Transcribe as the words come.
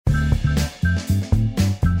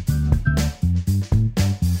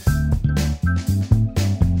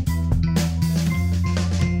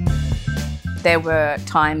There were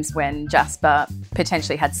times when Jasper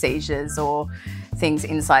potentially had seizures or things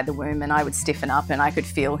inside the womb, and I would stiffen up and I could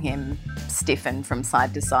feel him stiffen from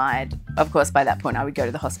side to side. Of course, by that point I would go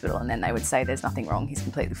to the hospital and then they would say there's nothing wrong, he's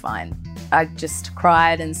completely fine. I just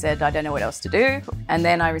cried and said I don't know what else to do. And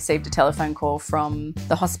then I received a telephone call from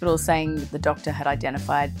the hospital saying the doctor had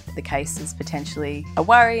identified the case as potentially a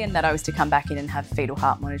worry and that I was to come back in and have fetal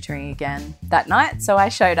heart monitoring again that night. So I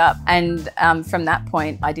showed up, and from that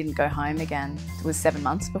point I didn't go home again. It was 7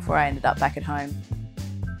 months before I ended up back at home.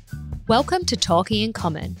 Welcome to Talking in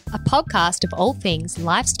Common, a podcast of all things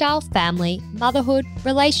lifestyle, family, motherhood,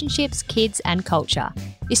 relationships, kids and culture.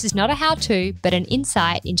 This is not a how-to, but an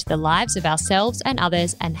insight into the lives of ourselves and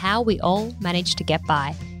others and how we all manage to get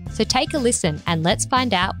by. So take a listen and let's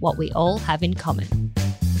find out what we all have in common.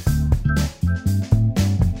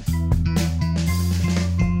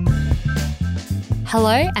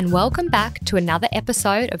 Hello and welcome back to another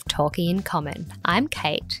episode of Talking in Common. I'm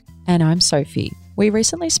Kate. And I'm Sophie. We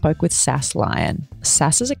recently spoke with Sass Lyon.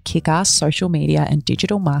 Sass is a kick-ass social media and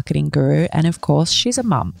digital marketing guru, and of course, she's a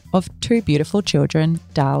mum of two beautiful children,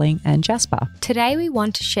 Darling and Jasper. Today we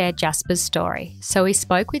want to share Jasper's story, so we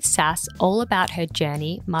spoke with Sass all about her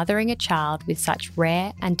journey mothering a child with such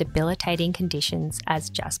rare and debilitating conditions as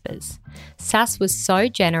Jasper's. Sass was so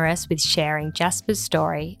generous with sharing Jasper's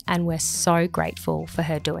story, and we're so grateful for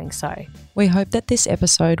her doing so. We hope that this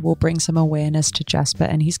episode will bring some awareness to Jasper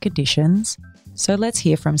and his conditions. So let's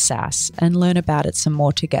hear from Sass and learn about it some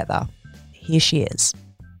more together. Here she is.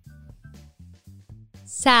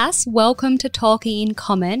 Sass, welcome to Talking in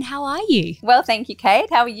Common. How are you? Well, thank you, Kate.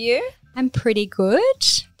 How are you? I'm pretty good.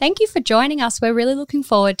 Thank you for joining us. We're really looking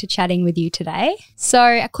forward to chatting with you today. So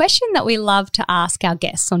a question that we love to ask our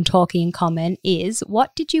guests on Talking in Common is,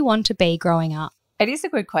 what did you want to be growing up? It is a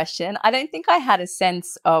good question. I don't think I had a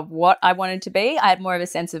sense of what I wanted to be. I had more of a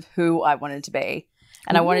sense of who I wanted to be.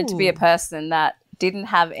 And I wanted to be a person that didn't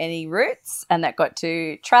have any roots and that got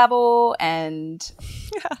to travel and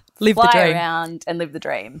fly around and live the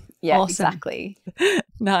dream. Yeah, awesome. Exactly.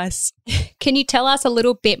 Nice. Can you tell us a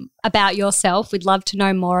little bit about yourself? We'd love to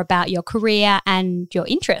know more about your career and your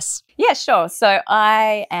interests. Yeah, sure. So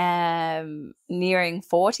I am nearing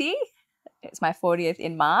 40. It's my 40th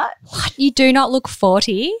in March. What? You do not look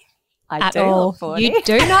 40? I do look 40. You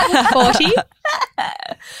do not look 40?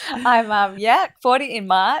 I'm 40 in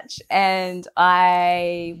March, and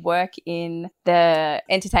I work in the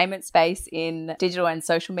entertainment space in digital and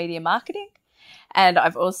social media marketing. And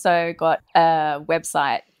I've also got a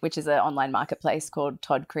website, which is an online marketplace called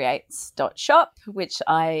toddcreates.shop, which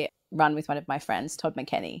I run with one of my friends, Todd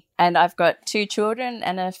McKenney. And I've got 2 children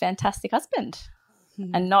and a fantastic husband.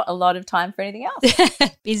 And not a lot of time for anything else.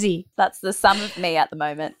 Busy. That's the sum of me at the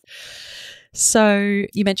moment. So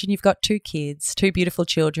you mentioned you've got 2 kids, 2 beautiful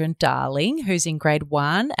children, Darling, who's in grade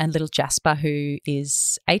 1, and little Jasper, who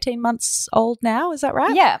is 18 months old now. Is that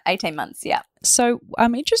right? Yeah, 18 months, yeah. So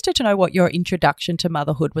I'm interested to know what your introduction to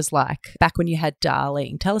motherhood was like back when you had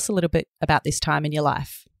Darling. Tell us a little bit about this time in your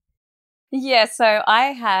life. Yeah, so I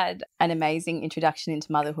had an amazing introduction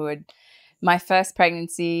into motherhood. My first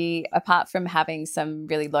pregnancy, apart from having some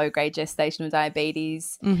really low-grade gestational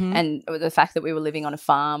diabetes and the fact that we were living on a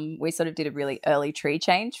farm, we sort of did a really early tree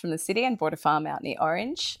change from the city and bought a farm out near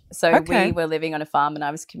Orange. So we were living on a farm and I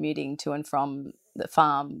was commuting to and from the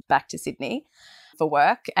farm back to Sydney for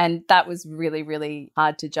work, and that was really, really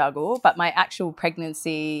hard to juggle. But my actual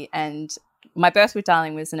pregnancy and my birth with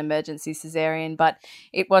Darling was an emergency cesarean, but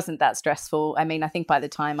it wasn't that stressful. I mean, I think by the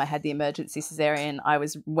time I had the emergency cesarean, I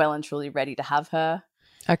was well and truly ready to have her.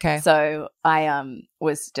 Okay. So I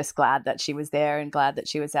was just glad that she was there and glad that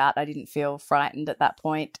she was out. I didn't feel frightened at that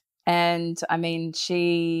point. And I mean,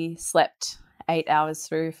 she slept 8 hours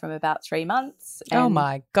through from about 3 months. Oh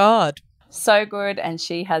my God. So good, and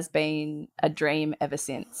she has been a dream ever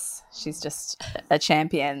since. She's just a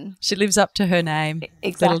champion. She lives up to her name,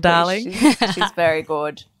 exactly. Little Darling. She's very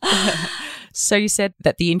good. So you said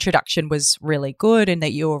that the introduction was really good and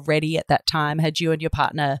that you were ready at that time. Had you and your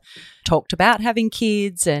partner talked about having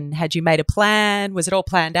kids, and had you made a plan? Was it all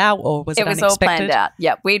planned out, or was it unexpected? It was all planned out.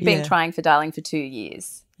 Yeah, we'd been trying for Darling for 2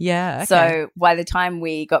 years. Yeah. Okay. So by the time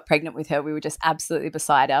we got pregnant with her, we were just absolutely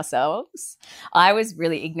beside ourselves. I was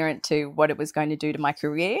really ignorant to what it was going to do to my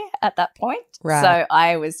career at that point. Right. So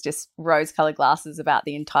I was just rose-colored glasses about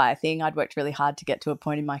the entire thing. I'd worked really hard to get to a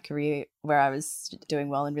point in my career where I was doing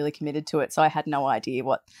well and really committed to it. So I had no idea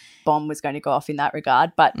what bomb was going to go off in that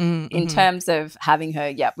regard. But in terms of having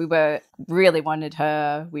her, we really wanted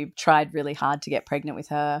her. We tried really hard to get pregnant with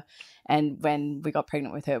her. And when we got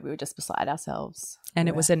pregnant with her, we were just beside ourselves. And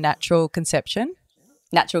it was a natural conception?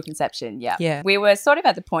 Natural conception, yeah. Yeah. We were sort of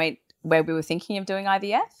at the point where we were thinking of doing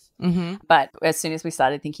IVF. But as soon as we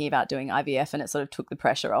started thinking about doing IVF and it sort of took the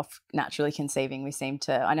pressure off naturally conceiving, we seemed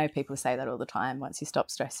to, I know people say that all the time, once you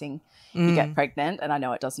stop stressing, you get pregnant. And I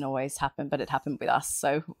know it doesn't always happen, but it happened with us.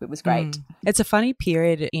 So it was great. It's a funny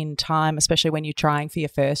period in time, especially when you're trying for your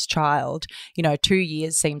first child. 2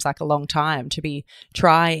 years seems like a long time to be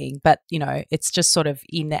trying, but, it's just sort of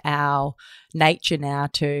in our nature now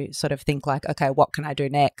to sort of think like, okay, what can I do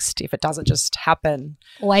next if it doesn't just happen?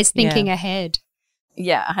 Always thinking ahead.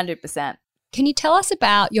 Yeah, 100%. Can you tell us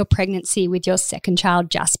about your pregnancy with your second child,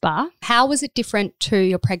 Jasper? How was it different to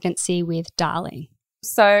your pregnancy with Darling?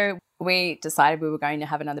 So we decided we were going to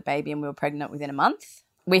have another baby and we were pregnant within a month.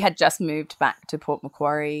 We had just moved back to Port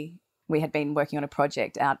Macquarie. We had been working on a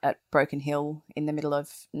project out at Broken Hill in the middle of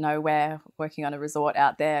nowhere, working on a resort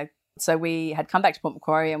out there. So we had come back to Port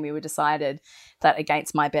Macquarie and we were decided that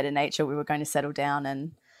against my better nature, we were going to settle down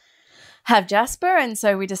and have Jasper. And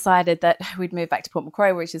so we decided that we'd move back to Port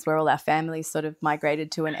Macquarie, which is where all our families sort of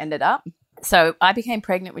migrated to and ended up. So I became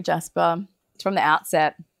pregnant with Jasper. From the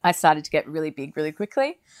outset, I started to get really big really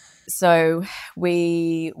quickly. So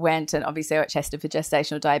we went and obviously I got tested for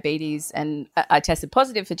gestational diabetes, and I tested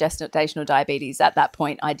positive for gestational diabetes. At that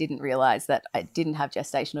point, I didn't realise that I didn't have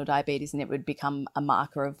gestational diabetes and it would become a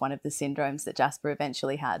marker of one of the syndromes that Jasper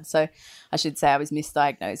eventually had. So I should say I was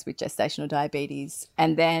misdiagnosed with gestational diabetes.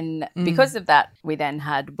 And then because of that, we then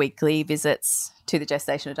had weekly visits to the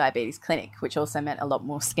gestational diabetes clinic, which also meant a lot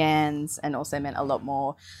more scans and also meant a lot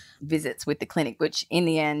more visits with the clinic, which in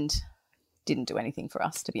the end didn't do anything for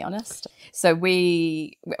us, to be honest. So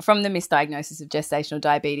from the misdiagnosis of gestational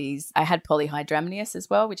diabetes, I had polyhydramnios as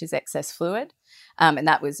well, which is excess fluid, and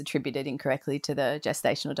that was attributed incorrectly to the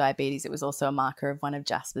gestational diabetes. It was also a marker of one of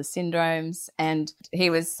Jasper's syndromes, and he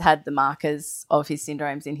had the markers of his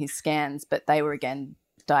syndromes in his scans, but they were again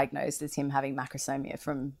diagnosed as him having macrosomia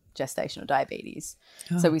from gestational diabetes.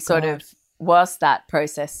 So we sort of, whilst that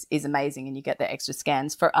process is amazing and you get the extra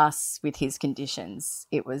scans, for us with his conditions,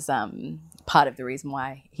 it was part of the reason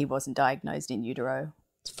why he wasn't diagnosed in utero.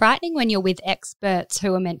 It's frightening when you're with experts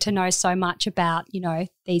who are meant to know so much about,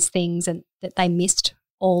 these things, and that they missed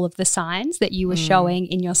all of the signs that you were showing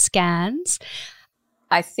in your scans.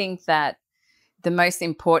 I think that the most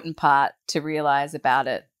important part to realise about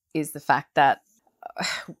it is the fact that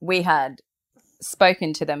we had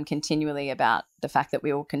spoken to them continually about the fact that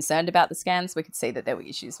we were concerned about the scans. We could see that there were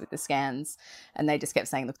issues with the scans, and they just kept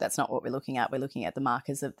saying, look, that's not what we're looking at. We're looking at the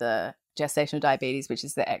markers of the gestational diabetes, which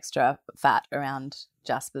is the extra fat around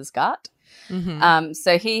Jasper's gut.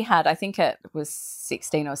 So he had, I think it was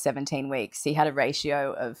 16 or 17 weeks, he had a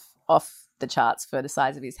ratio of off the charts for the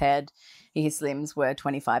size of his head. His limbs were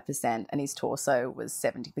 25% and his torso was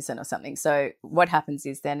 70% or something. So what happens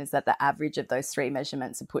is that the average of those three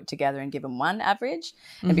measurements are put together and given one average.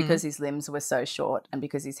 And because his limbs were so short and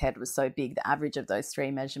because his head was so big, the average of those three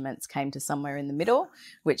measurements came to somewhere in the middle,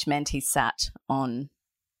 which meant he sat on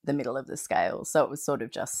the middle of the scale. So it was sort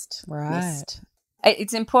of just missed.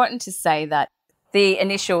 It's important to say that the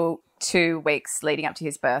initial 2 weeks leading up to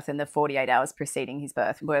his birth and the 48 hours preceding his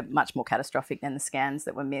birth were much more catastrophic than the scans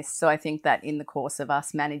that were missed. So I think that in the course of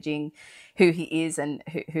us managing who he is and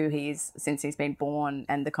who he is since he's been born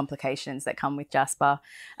and the complications that come with Jasper,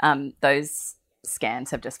 those scans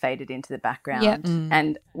have just faded into the background.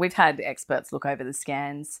 And we've had experts look over the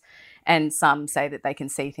scans, and some say that they can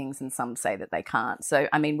see things and some say that they can't. So,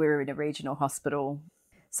 I mean, we were in a regional hospital,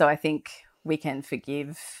 so I think we can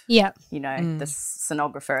forgive, the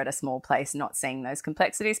sonographer at a small place not seeing those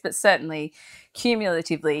complexities, but certainly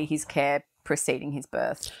cumulatively his care preceding his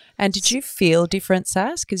birth. And did you feel different,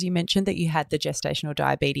 Sass? Because you mentioned that you had the gestational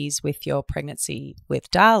diabetes with your pregnancy with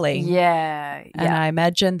Darling. Yeah. And I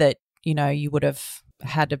imagine that, you would have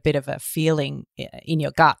had a bit of a feeling in your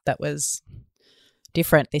gut that was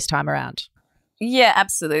different this time around. Yeah,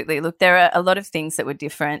 absolutely. Look, there are a lot of things that were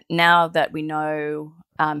different. Now that we know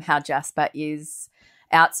how Jasper is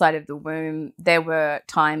outside of the womb, there were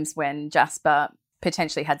times when Jasper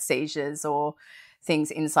potentially had seizures or things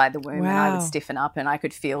inside the womb, and I would stiffen up and I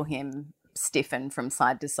could feel him stiffen from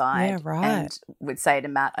side to side. Yeah, right. And would say to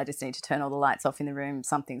Matt, I just need to turn all the lights off in the room,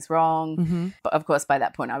 something's wrong. But of course, by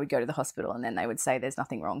that point, I would go to the hospital and then they would say there's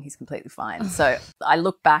nothing wrong, he's completely fine. So I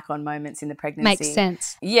look back on moments in the pregnancy. Makes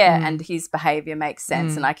sense. Yeah, and his behaviour makes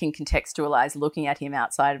sense, and I can contextualise looking at him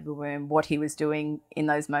outside of the womb, what he was doing in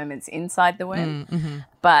those moments inside the womb.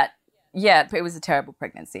 But yeah, it was a terrible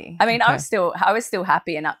pregnancy. I mean, I was still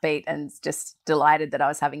happy and upbeat and just delighted that I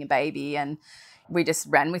was having a baby, and we just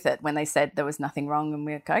ran with it when they said there was nothing wrong, and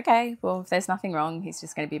we were like, okay, well, if there's nothing wrong, he's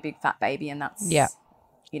just going to be a big fat baby, and that's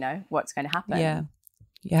what's going to happen. Yeah.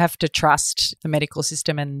 You have to trust the medical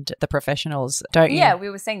system and the professionals, don't you? Yeah, we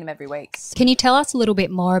were seeing them every week. Can you tell us a little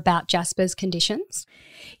bit more about Jasper's conditions?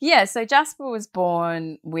 Yeah, so Jasper was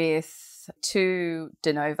born with 2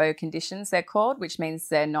 de novo conditions, they're called, which means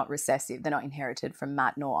they're not recessive. They're not inherited from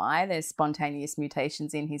Matt nor I. There's spontaneous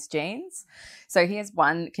mutations in his genes. So he has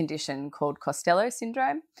one condition called Costello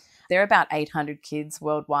syndrome. There are about 800 kids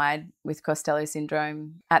worldwide with Costello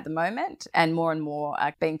syndrome at the moment, and more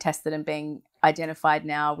are being tested and being identified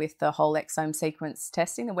now with the whole exome sequence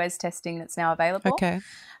testing, the WES testing that's now available,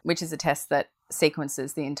 which is a test that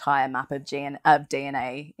sequences the entire map of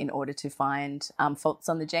DNA in order to find faults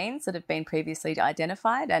on the genes that have been previously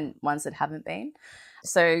identified and ones that haven't been.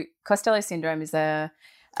 So Costello syndrome is a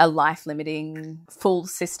life-limiting full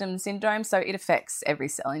system syndrome. So it affects every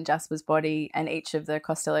cell in Jasper's body, and each of the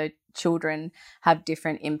Costello children have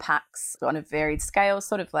different impacts on a varied scale,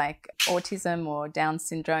 sort of like autism or Down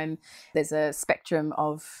syndrome. There's a spectrum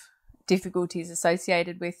of difficulties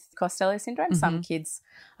associated with Costello syndrome. Some kids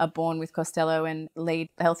are born with Costello and lead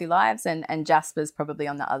healthy lives, and Jasper's probably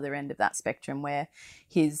on the other end of that spectrum, where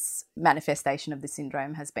his manifestation of the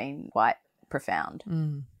syndrome has been quite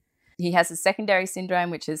profound. He has a secondary syndrome,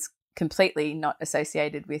 which is completely not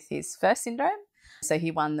associated with his first syndrome. So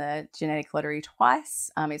he won the genetic lottery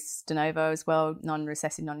twice. It's de novo as well,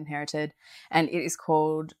 non-recessive, non-inherited, and it is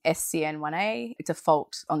called SCN1A. It's a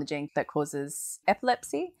fault on the gene that causes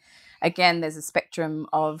epilepsy. Again, there's a spectrum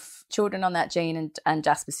of children on that gene, and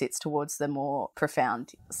Jasper sits towards the more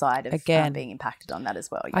profound side of being impacted on that as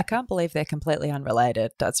well. Yeah. I can't believe they're completely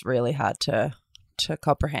unrelated. That's really hard to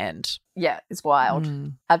comprehend. Yeah, it's wild.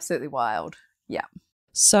 Absolutely wild. Yeah.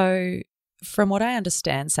 So from what I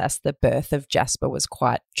understand, Sass, the birth of Jasper was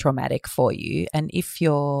quite traumatic for you. And if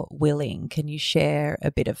you're willing, can you share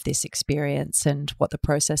a bit of this experience and what the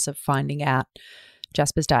process of finding out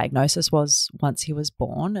Jasper's diagnosis was once he was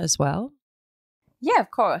born as well? Yeah,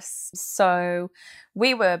 of course. So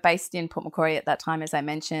we were based in Port Macquarie at that time, as I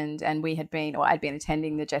mentioned, and I'd been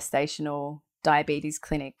attending the gestational diabetes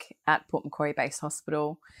clinic at Port Macquarie Base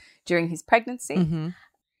Hospital during his pregnancy.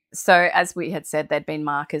 So as we had said, there'd been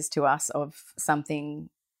markers to us of something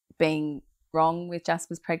being wrong with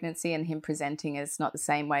Jasper's pregnancy and him presenting as not the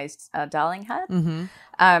same way as Darling had.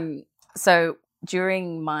 So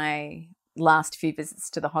during my last few visits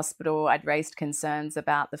to the hospital, I'd raised concerns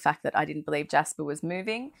about the fact that I didn't believe Jasper was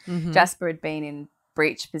moving. Jasper had been in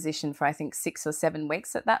breech position for I think 6 or 7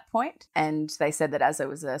 weeks at that point, and they said that as it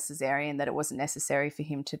was a cesarean that it wasn't necessary for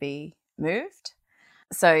him to be moved.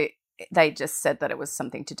 So they just said that it was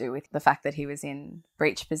something to do with the fact that he was in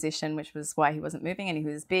breech position, which was why he wasn't moving, and he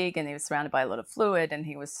was big and he was surrounded by a lot of fluid and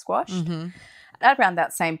he was squashed. At around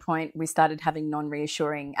that same point, we started having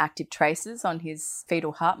non-reassuring active traces on his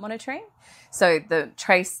fetal heart monitoring. So the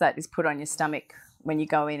trace that is put on your stomach when you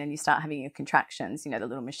go in and you start having your contractions, the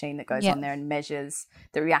little machine that goes on there and measures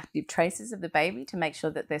the reactive traces of the baby to make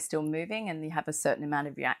sure that they're still moving, and you have a certain amount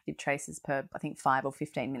of reactive traces per, I think, 5 or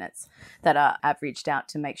 15 minutes that are averaged out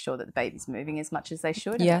to make sure that the baby's moving as much as they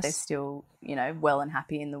should and that they're still, well and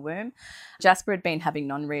happy in the womb. Jasper had been having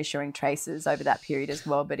non-reassuring traces over that period as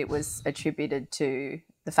well, but it was attributed to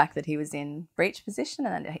the fact that he was in breech position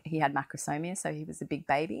and that he had macrosomia, so he was a big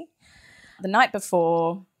baby. The night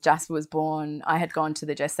before Jasper was born, I had gone to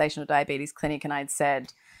the gestational diabetes clinic and I had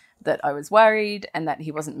said that I was worried and that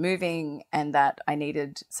he wasn't moving and that I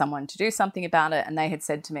needed someone to do something about it. And they had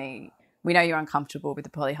said to me, we know you're uncomfortable with the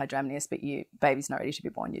polyhydramnios, but baby's not ready to be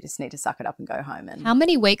born. You just need to suck it up and go home. And how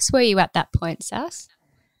many weeks were you at that point, Sass?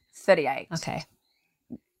 38. Okay.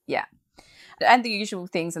 Yeah. And the usual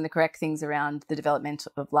things and the correct things around the development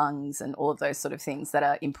of lungs and all of those sort of things that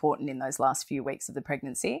are important in those last few weeks of the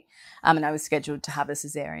pregnancy. And I was scheduled to have a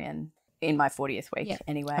cesarean in my 40th week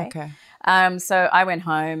anyway. Okay. So I went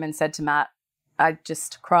home and said to Matt, I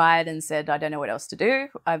just cried and said, I don't know what else to do.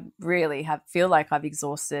 I really feel like I've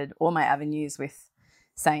exhausted all my avenues with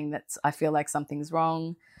saying that I feel like something's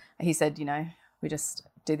wrong. He said, we just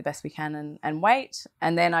do the best we can and wait.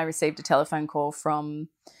 And then I received a telephone call from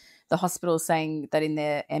the hospital saying that in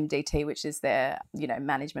their MDT, which is their,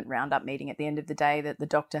 management roundup meeting at the end of the day, that the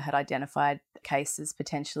doctor had identified the case as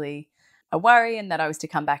potentially a worry and that I was to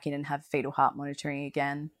come back in and have fetal heart monitoring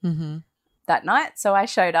again that night. So I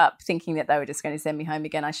showed up thinking that they were just going to send me home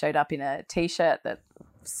again. I showed up in a T-shirt that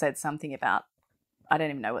said something about, I don't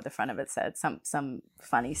even know what the front of it said, some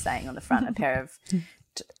funny saying on the front, a pair of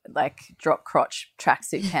drop crotch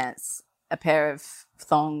tracksuit pants, a pair of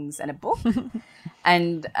thongs and a book.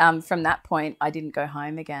 And from that point, I didn't go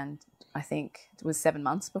home again. I think it was 7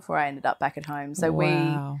 months before I ended up back at home. So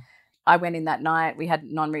wow. I went in that night. We had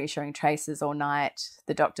non-reassuring traces all night.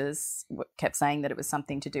 The doctors kept saying that it was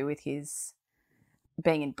something to do with his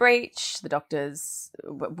being in breach. The doctors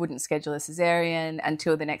wouldn't schedule a cesarean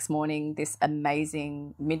until the next morning. This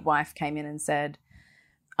amazing midwife came in and said,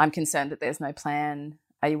 I'm concerned that there's no plan.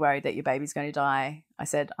 Are you worried that your baby's going to die? I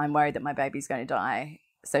said, I'm worried that my baby's going to die.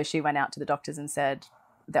 So she went out to the doctors and said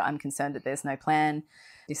that I'm concerned that there's no plan.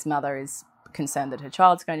 This mother is concerned that her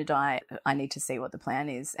child's going to die. I need to see what the plan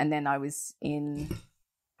is. And then I was in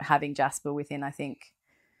having Jasper within, I think,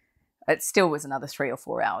 it still was another 3 or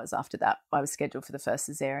 4 hours after that. I was scheduled for the first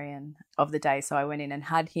cesarean of the day. So I went in and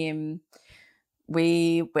had him.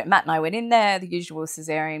 Matt and I went in there, the usual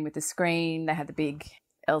cesarean with the screen. They had the big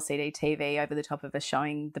LCD TV over the top of us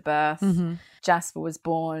showing the birth. Mm-hmm. Jasper was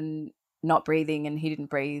born not breathing, and he didn't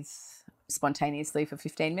breathe spontaneously for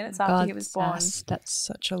 15 minutes after he was born. That's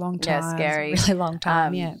such a long time. Yeah, scary. Really long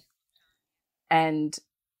time, yeah. And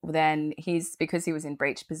then because he was in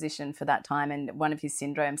breech position for that time, and one of his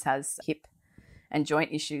syndromes has hip and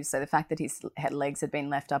joint issues. So the fact that his legs had been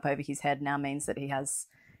left up over his head now means that he has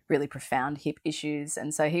really profound hip issues.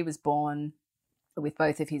 And so he was born with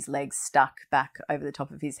both of his legs stuck back over the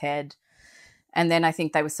top of his head. And then I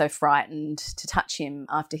think they were so frightened to touch him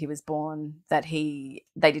after he was born that they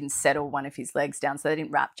didn't settle one of his legs down. So they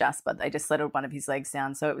didn't wrap Jasper, they just settled one of his legs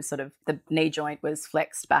down. So it was sort of the knee joint was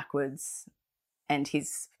flexed backwards and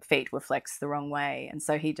his feet were flexed the wrong way. And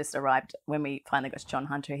so he just arrived, when we finally got to John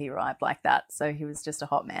Hunter, he arrived like that. So he was just a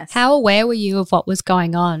hot mess. How aware were you of what was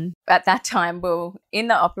going on? At that time, well, in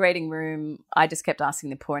the operating room, I just kept asking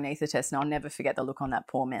the poor anaesthetist, and I'll never forget the look on that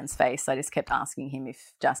poor man's face. I just kept asking him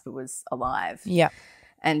if Jasper was alive. Yeah.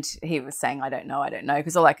 And he was saying, I don't know,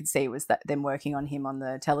 because all I could see was them working on him on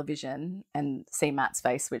the television and see Matt's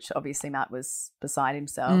face, which obviously Matt was beside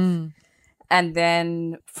himself. Mm. And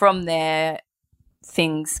then from there,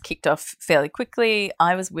 things kicked off fairly quickly.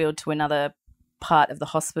 I was wheeled to another part of the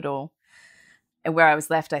hospital where I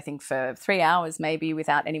was left, I think, for 3 hours maybe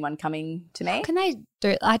without anyone coming to me. How can they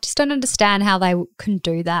do? I just don't understand how they can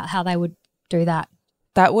do that, how they would do that.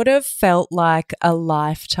 That would have felt like a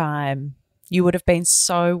lifetime. You would have been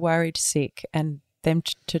so worried sick, and them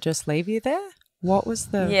to just leave you there? What was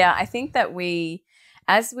the... Yeah, I think that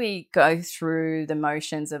as we go through the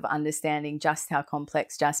motions of understanding just how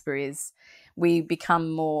complex Jasper is, we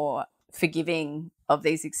become more forgiving of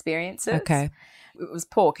these experiences. Okay. It was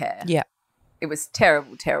poor care. Yeah. It was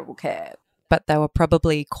terrible, terrible care. But they were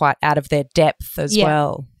probably quite out of their depth as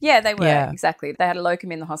well. Yeah, they were, Yeah. exactly. They had a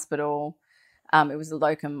locum in the hospital. It was a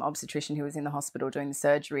locum obstetrician who was in the hospital doing the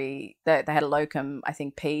surgery. They had a locum, I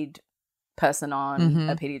think, ped person on,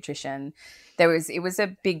 a pediatrician. It was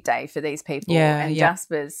a big day for these people. Yeah, and yeah.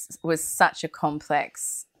 Jasper's was such a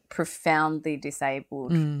complex, profoundly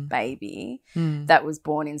disabled baby that was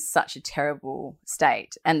born in such a terrible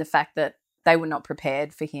state. And the fact that they were not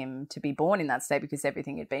prepared for him to be born in that state because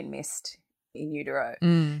everything had been missed in utero.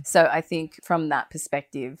 So I think from that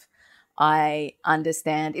perspective, I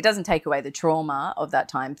understand. It doesn't take away the trauma of that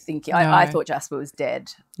time thinking. No. I thought Jasper was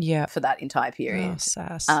dead Yeah. for that entire period. Oh,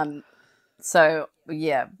 sass. So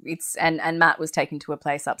yeah, and Matt was taken to a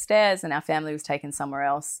place upstairs and our family was taken somewhere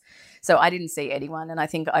else. So I didn't see anyone, and I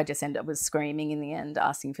think I just ended up screaming in the end,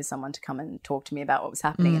 asking for someone to come and talk to me about what was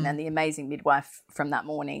happening. And then the amazing midwife from that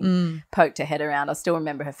morning poked her head around. I still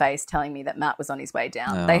remember her face telling me that Matt was on his way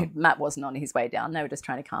down. Oh. Matt wasn't on his way down. They were just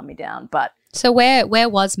trying to calm me down. But So where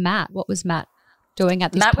was Matt? What was Matt doing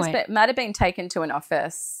at this point? Matt had been taken to an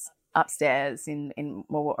office upstairs in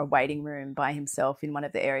a waiting room by himself in one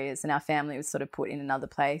of the areas, and our family was sort of put in another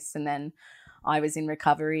place. And then I was in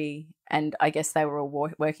recovery, and I guess they were all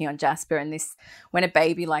working on Jasper. And when a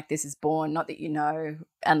baby like this is born, not that you know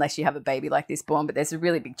unless you have a baby like this born, but there's a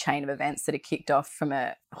really big chain of events that are kicked off from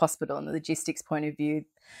a hospital and the logistics point of view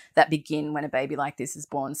that begin when a baby like this is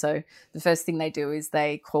born. So the first thing they do is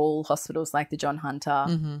they call hospitals like the John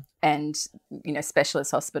Hunter and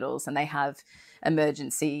specialist hospitals, and they have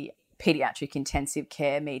emergency pediatric intensive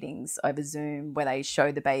care meetings over Zoom where they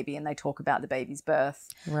show the baby and they talk about the baby's birth.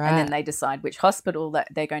 Right. And then they decide which hospital that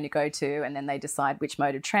they're going to go to, and then they decide which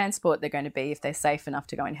mode of transport they're going to be, if they're safe enough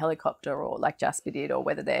to go in helicopter or like Jasper did, or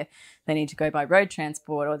whether they need to go by road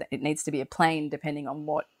transport, or it needs to be a plane depending on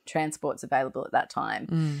what transport's available at that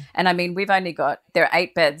time. And I mean, there are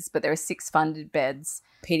 8 beds, but there are 6 funded beds,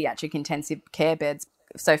 pediatric intensive care beds.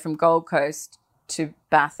 So from Gold Coast to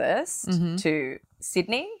Bathurst to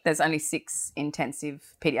Sydney, there's only 6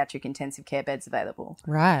 pediatric intensive care beds available.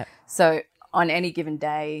 Right. So on any given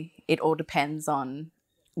day, it all depends on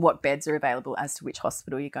what beds are available as to which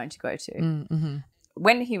hospital you're going to go to.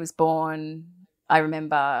 When he was born, I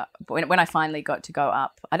remember when I finally got to go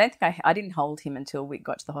up, I didn't hold him until we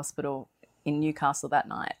got to the hospital in Newcastle that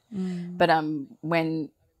night. But when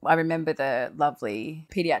I remember the lovely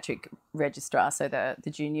paediatric registrar, so the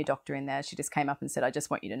junior doctor in there, she just came up and said, I just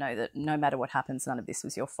want you to know that no matter what happens, none of this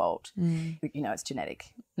was your fault. It's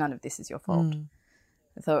genetic. None of this is your fault.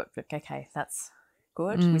 I thought, okay, that's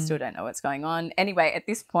good. We still don't know what's going on. Anyway, at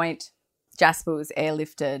this point, Jasper was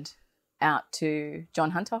airlifted out to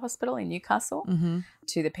John Hunter Hospital in Newcastle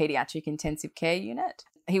to the paediatric intensive care unit.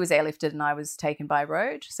 He was airlifted and I was taken by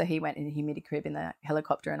road. So he went in a humidicrib in the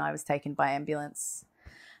helicopter and I was taken by ambulance.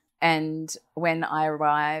 And when I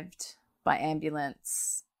arrived by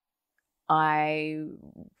ambulance, I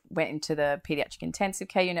went into the paediatric intensive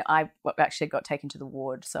care unit. I actually got taken to the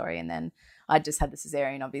ward, and then I just had the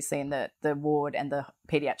cesarean, obviously, and the ward and the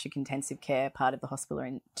paediatric intensive care part of the hospital are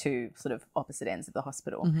in two sort of opposite ends of the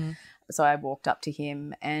hospital. So I walked up to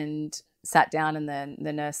him and sat down, and then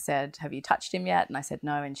the nurse said, have you touched him yet? And I said,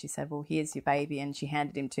 no. And she said, well, here's your baby. And she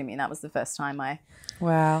handed him to me. And that was the first time I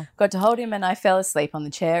got to hold him, and I fell asleep on the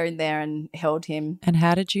chair in there and held him. And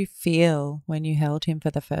how did you feel when you held him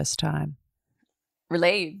for the first time?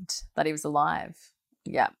 Relieved that he was alive.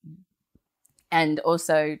 Yeah. And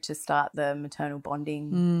also to start the maternal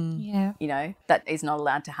bonding, that is not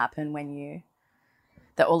allowed to happen when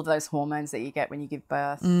that all of those hormones that you get when you give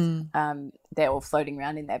birth, they're all floating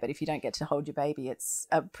around in there. But if you don't get to hold your baby, it's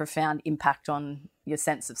a profound impact on your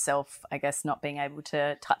sense of self, I guess, not being able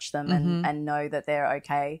to touch them and know that they're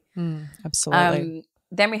okay. Absolutely.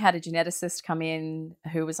 Then we had a geneticist come in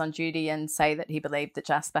who was on duty and say that he believed that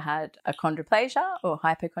Jasper had achondroplasia or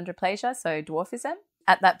hypochondroplasia, so dwarfism.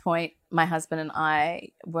 At that point, my husband and I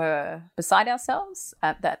were beside ourselves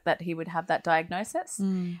that he would have that diagnosis.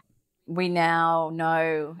 We now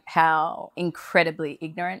know how incredibly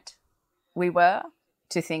ignorant we were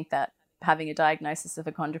to think that having a diagnosis of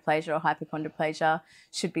achondroplasia or hypochondroplasia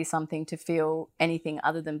should be something to feel anything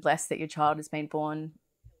other than blessed that your child has been born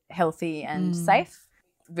healthy and safe.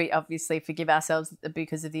 We obviously forgive ourselves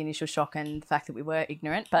because of the initial shock and the fact that we were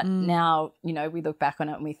ignorant. But now, we look back on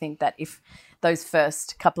it and we think that if those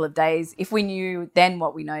first couple of days, if we knew then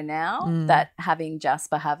what we know now, that having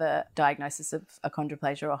Jasper have a diagnosis of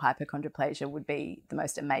achondroplasia or hypochondroplasia would be the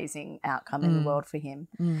most amazing outcome in the world for him.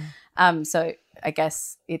 So I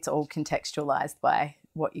guess it's all contextualized by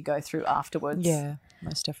what you go through afterwards. Yeah,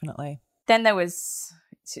 most definitely. Then there was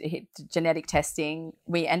genetic testing.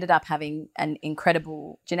 We ended up having an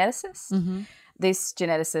incredible geneticist. This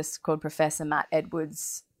geneticist called Professor Matt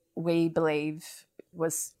Edwards, we believe,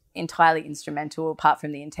 was entirely instrumental, apart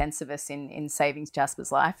from the intensivist, in saving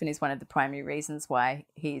Jasper's life, and is one of the primary reasons why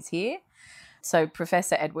he is here. So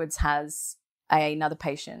Professor Edwards has another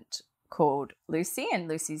patient called Lucy, and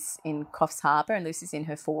Lucy's in Coffs Harbour, and Lucy's in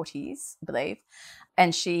her 40s, I believe,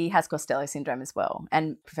 and she has Costello syndrome as well.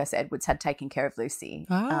 And Professor Edwards had taken care of Lucy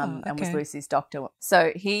and was Lucy's doctor.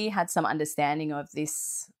 So he had some understanding of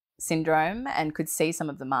this syndrome and could see some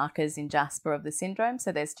of the markers in Jasper of the syndrome.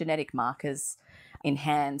 So there's genetic markers in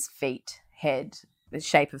hands, feet, head, the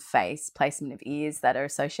shape of face, placement of ears that are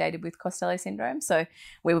associated with Costello syndrome. So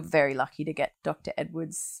we were very lucky to get Dr.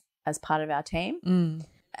 Edwards as part of our team.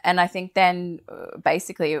 And I think then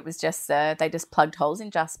basically it was just they just plugged holes in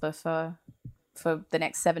Jasper for the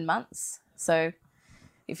next 7 months. So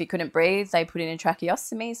if he couldn't breathe, they put in a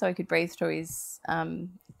tracheostomy so he could breathe through his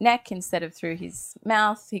neck instead of through his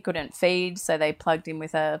mouth. He couldn't feed, so they plugged him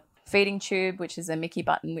with a feeding tube, which is a Mickey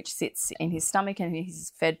button which sits in his stomach and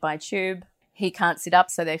he's fed by tube. He can't sit up,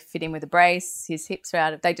 so they fit him with a brace. His hips are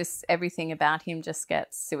out of, everything about him just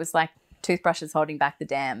gets, it was like toothbrushes holding back the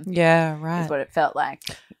dam. Yeah, right. Is what it felt like.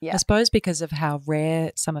 Yeah. I suppose because of how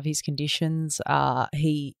rare some of his conditions are,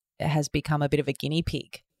 he has become a bit of a guinea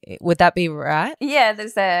pig. Would that be right? Yeah,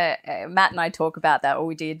 there's Matt and I talk about that, or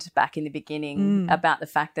we did back in the beginning, about the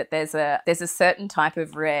fact that there's a certain type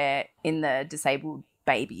of rare in the disabled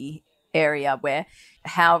baby area where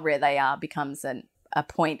how rare they are becomes a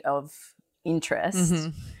point of interest.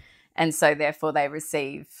 And so therefore they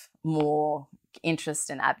receive more interest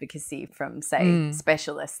and advocacy from, say,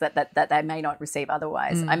 specialists that they may not receive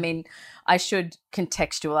otherwise. I mean, I should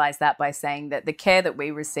contextualize that by saying that the care that we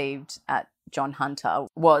received at John Hunter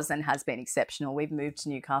was and has been exceptional. We've moved to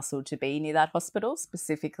Newcastle to be near that hospital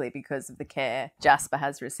specifically because of the care Jasper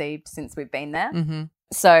has received since we've been there.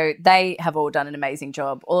 So they have all done an amazing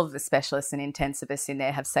job. All of the specialists and intensivists in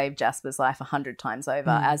there have saved Jasper's life 100 times over,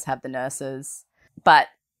 as have the nurses. But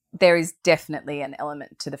there is definitely an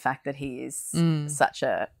element to the fact that he is such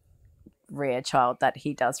a rare child that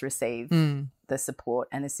he does receive the support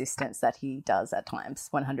and assistance that he does at times,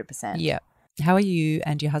 100%. Yeah. How are you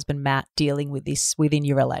and your husband, Matt, dealing with this within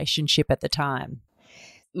your relationship at the time?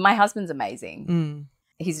 My husband's amazing.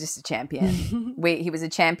 He's just a champion. He was a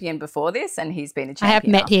champion before this, and he's been a champion I have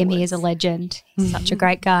met him. afterwards. He is a legend. He's such a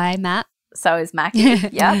great guy, Matt. So is Mackie.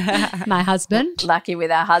 Yeah. My husband. Lucky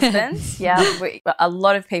with our husbands. Yeah. A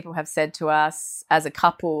lot of people have said to us as a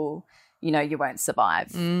couple, you know, you won't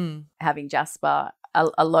survive having Jasper.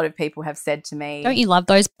 A lot of people have said to me. Don't you love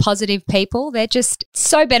those positive people? They're just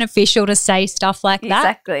so beneficial to say stuff like that.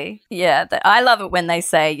 Exactly. Yeah. I love it when they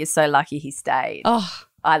say, you're so lucky he stayed. Oh,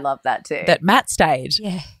 I love that too. That Matt stayed.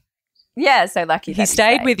 yeah. Yeah, so lucky He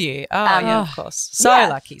stayed with you. Oh, yeah, of course. So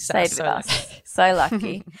lucky. Stayed with us. So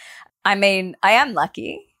lucky. I mean, I am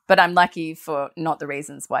lucky, but I'm lucky for not the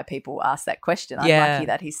reasons why people ask that question. I'm lucky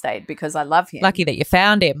that he stayed because I love him. Lucky that you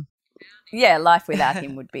found him. Yeah, life without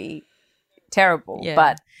him would be terrible. Yeah.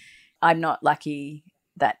 But I'm not lucky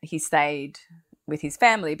that he stayed with his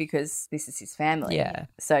family because this is his family. Yeah.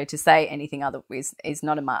 So to say anything other is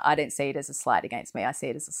not I don't see it as a slight against me. I see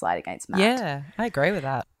it as a slight against Matt. Yeah, I agree with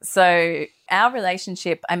that. So our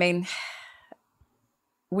relationship, I mean,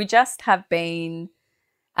 we just have been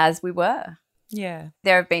as we were. Yeah.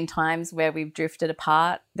 There have been times where we've drifted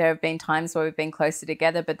apart. There have been times where we've been closer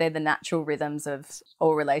together, but they're the natural rhythms of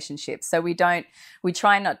all relationships. So we try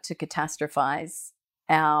not to catastrophize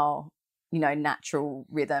our, you know, natural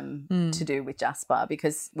rhythm to do with Jasper,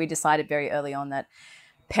 because we decided very early on that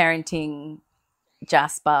parenting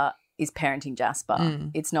Jasper is parenting Jasper.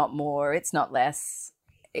 It's not more, it's not less,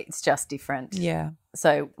 it's just different. Yeah.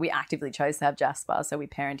 So we actively chose to have Jasper, so we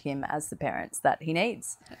parent him as the parents that he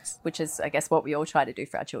needs, which is, I guess, what we all try to do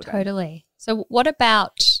for our children. Totally. So what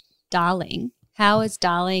about Darling? How has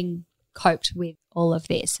Darling coped with all of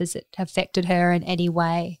this? Has it affected her in any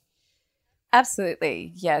way?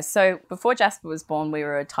 Absolutely, yeah. So before Jasper was born, we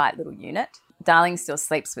were a tight little unit. Darling still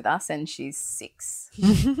sleeps with us, and she's 6.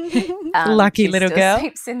 Lucky little girl.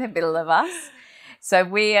 Sleeps in the middle of us. So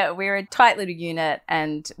we're a tight little unit,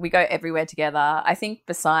 and we go everywhere together. I think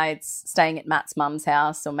besides staying at Matt's mum's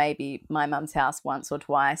house or maybe my mum's house once or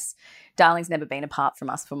twice, Darling's never been apart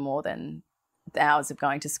from us for more than the hours of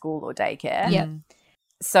going to school or daycare. Yeah.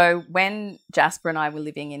 So when Jasper and I were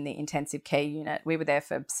living in the intensive care unit, we were there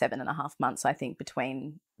for 7.5 months, I think,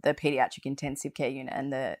 between the paediatric intensive care unit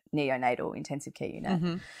and the neonatal intensive care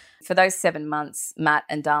unit. For those 7 months, Matt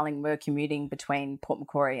and Darling were commuting between Port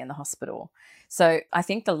Macquarie and the hospital. So I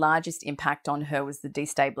think the largest impact on her was the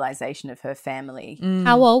destabilisation of her family.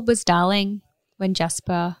 How old was Darling when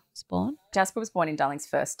Jasper was born? Jasper was born in Darling's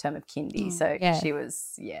first term of kindy, so yeah. she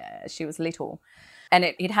was little. And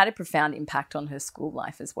it had a profound impact on her school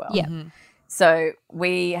life as well. Yeah. So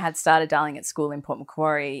we had started Darling at school in Port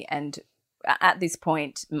Macquarie, and at this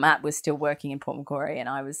point, Matt was still working in Port Macquarie and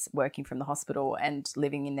I was working from the hospital and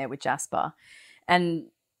living in there with Jasper. And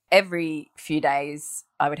every few days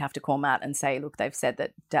I would have to call Matt and say, look, they've said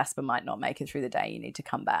that Jasper might not make it through the day. You need to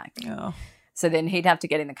come back. Oh. So then he'd have to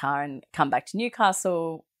get in the car and come back to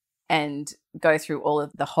Newcastle and go through all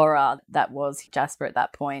of the horror that was Jasper at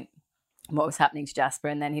that point, what was happening to Jasper,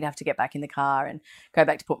 and then he'd have to get back in the car and go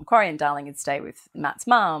back to Port Macquarie, and Darling would stay with Matt's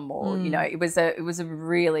mum, or you know, it was a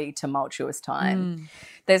really tumultuous time.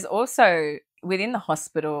 There's also within the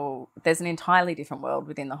hospital, there's an entirely different world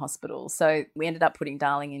within the hospital. So we ended up putting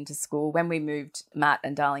Darling into school when we moved Matt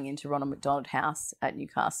and Darling into Ronald McDonald House at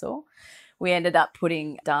Newcastle. We ended up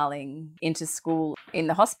putting Darling into school in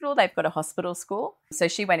the hospital. They've got a hospital school. So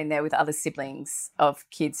she went in there with other siblings of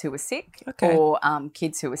kids who were sick or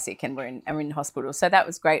kids who were sick and were in hospital. So that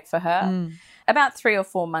was great for her. About 3 or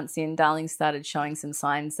 4 months in, Darling started showing some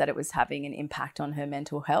signs that it was having an impact on her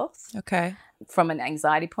mental health. Okay. From an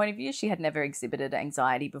anxiety point of view, she had never exhibited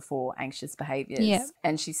anxiety before, anxious behaviours. Yeah.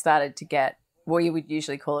 And she started to get, well, you would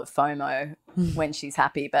usually call it FOMO when she's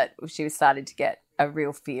happy, but she was started to get a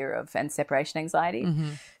real fear of and separation anxiety.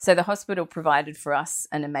 So the hospital provided for us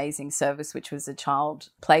an amazing service, which was a child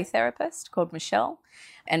play therapist called Michelle.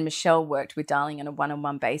 And Michelle worked with Darling on a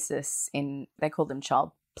one-on-one basis they call them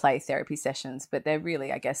child play therapy sessions, but they're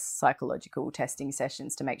really, I guess, psychological testing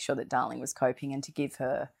sessions to make sure that Darling was coping and to give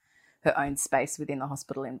her own space within the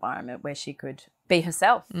hospital environment where she could be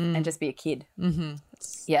herself and just be a kid.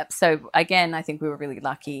 Yep. So again, I think we were really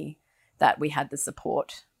lucky that we had the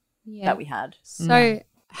support that we had. So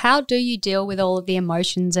how do you deal with all of the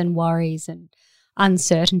emotions and worries and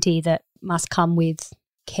uncertainty that must come with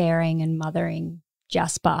caring and mothering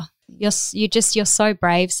Jasper? You're so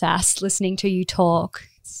brave, Sass, listening to you talk.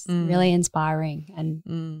 It's really inspiring.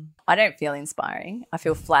 And I don't feel inspiring. I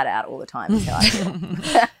feel flat out all the time is how I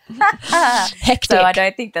feel. Hectic. So I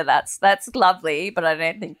don't think that that's lovely, but I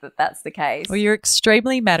don't think that that's the case. Well, you're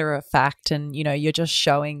extremely matter of fact, and, you know, you're just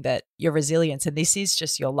showing that your resilience, and this is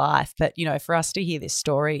just your life. But, you know, for us to hear this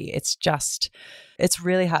story, it's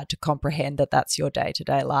really hard to comprehend that that's your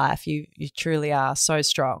day-to-day life. You truly are so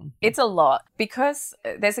strong. It's a lot because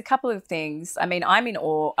there's a couple of things. I mean, I'm in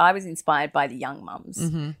awe. I was inspired by the young mums.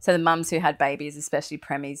 Mm-hmm. So the mums who had babies, especially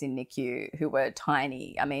preemies in NICU, who were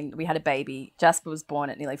tiny. I mean, we had a baby. Jasper was born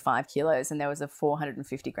at nearly 5 kilos and there was a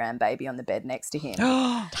 450-gram baby on the bed next to him.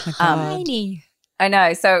 Tiny. I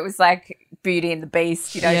know. So it was like Beauty and the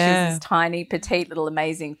Beast. You know, Yeah. she was this tiny, petite, little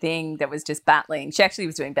amazing thing that was just battling. She actually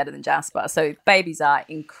was doing better than Jasper. So babies are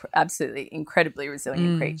absolutely incredibly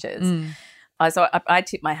resilient creatures. So I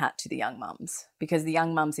tip my hat to the young mums because the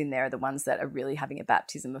young mums in there are the ones that are really having a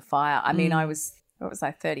baptism of fire. I mean, I was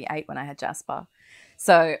 38 when I had Jasper.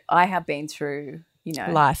 So I have been through, you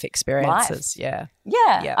know, Life experiences. Yeah.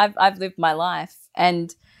 Yeah. I've lived my life,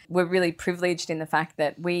 and we're really privileged in the fact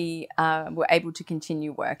that we were able to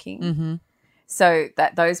continue working. Mm-hmm. So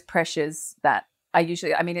that those pressures that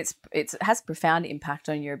it has profound impact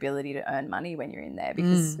on your ability to earn money when you're in there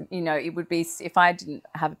because, you know, it would be if I didn't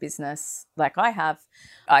have a business like I have,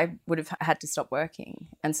 I would have had to stop working.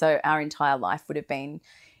 And so our entire life would have been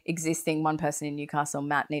existing, one person in Newcastle,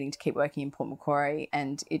 Matt needing to keep working in Port Macquarie,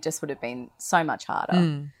 and it just would have been so much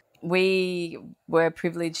harder. We were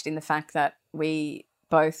privileged in the fact that we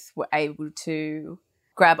both were able to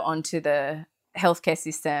grab onto the healthcare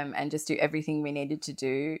system and just do everything we needed to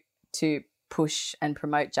do to push and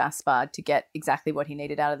promote Jasper to get exactly what he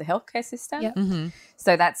needed out of the healthcare system. Yep. Mm-hmm.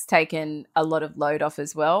 So that's taken a lot of load off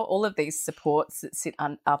as well. All of these supports that sit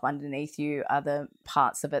up underneath you are the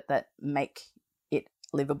parts of it that make it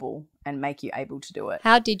livable and make you able to do it.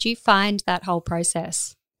 How did you find that whole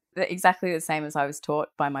process? Exactly the same as I was taught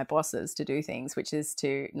by my bosses to do things, which is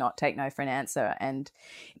to not take no for an answer. And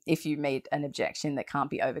if you meet an objection that can't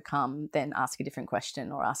be overcome, then ask a different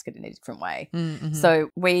question or ask it in a different way. Mm-hmm. So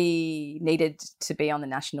we needed to be on the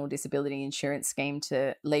National Disability Insurance Scheme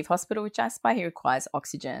to leave hospital with Jasper. He requires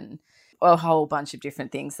oxygen, a whole bunch of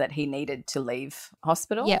different things that he needed to leave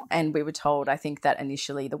hospital. Yep. And we were told, I think, that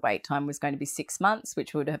initially the wait time was going to be 6 months,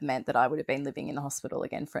 which would have meant that I would have been living in the hospital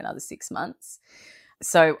again for another 6 months.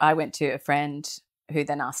 So I went to a friend who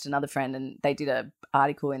then asked another friend, and they did an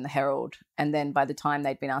article in the Herald. And then by the time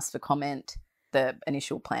they'd been asked for comment, the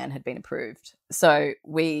initial plan had been approved. So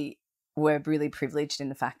we were really privileged in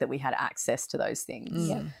the fact that we had access to those things.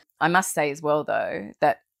 Yeah. I must say as well, though,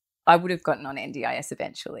 that I would have gotten on NDIS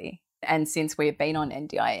eventually. And since we have been on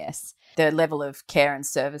NDIS, the level of care and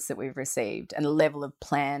service that we've received and the level of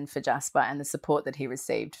plan for Jasper and the support that he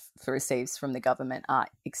receives from the government are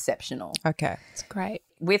exceptional. Okay. It's great.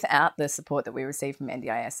 Without the support that we receive from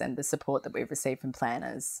NDIS and the support that we've received from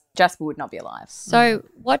planners, Jasper would not be alive. So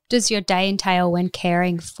what does your day entail when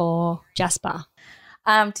caring for Jasper?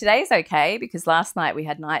 Today's okay because last night we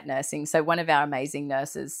had night nursing. So one of our amazing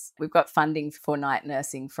nurses, we've got funding for night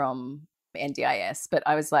nursing from NDIS, but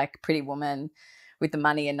I was like Pretty Woman with the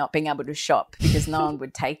money and not being able to shop because no one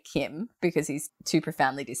would take him because he's too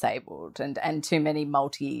profoundly disabled and too many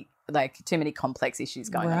complex issues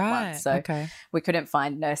going on at once. So we couldn't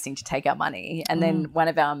find nursing to take our money. And then one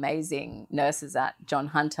of our amazing nurses at John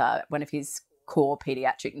Hunter, one of his core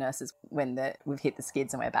pediatric nurses when we've hit the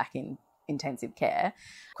skids and we're back in intensive care,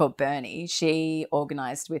 called Bernie, she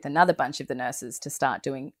organised with another bunch of the nurses to start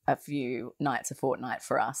doing a few nights a fortnight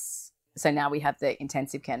for us. So now we have the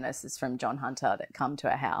intensive care nurses from John Hunter that come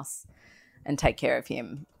to our house and take care of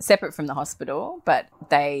him, separate from the hospital, but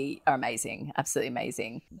they are amazing, absolutely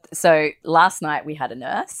amazing. So last night we had a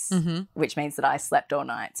nurse, which means that I slept all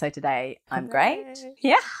night. So today I'm great.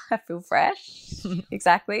 Yeah, I feel fresh.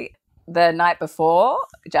 Exactly. The night before,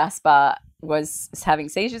 Jasper was having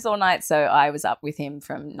seizures all night, so I was up with him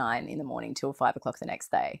from 9 a.m. till 5 o'clock the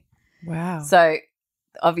next day. Wow. So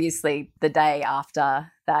obviously the day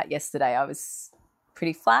after that, yesterday, I was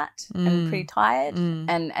pretty flat and pretty tired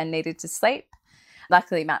and needed to sleep.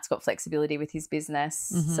 Luckily, Matt's got flexibility with his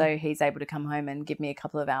business, so he's able to come home and give me a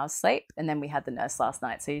couple of hours sleep. And then we had the nurse last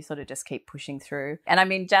night, so you sort of just keep pushing through. And I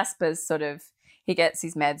mean, Jasper's he gets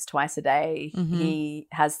his meds twice a day. He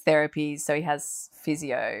has therapies, so he has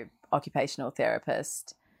physio, occupational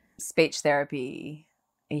therapist, speech therapy.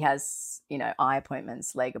 He has, eye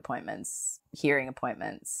appointments, leg appointments, hearing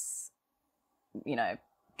appointments,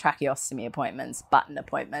 tracheostomy appointments, button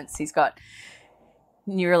appointments. He's got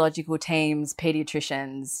neurological teams,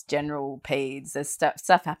 pediatricians, general peds. There's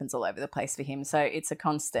stuff happens all over the place for him. So it's a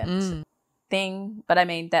constant thing. But I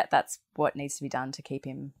mean, that's what needs to be done to keep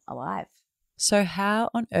him alive. So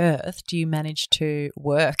how on earth do you manage to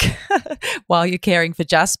work while you're caring for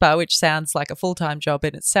Jasper, which sounds like a full-time job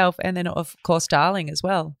in itself, and then, of course, Darling as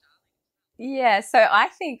well? Yeah, so I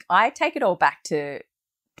think I take it all back to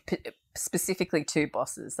specifically 2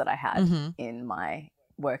 bosses that I had in my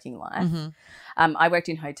working life. I worked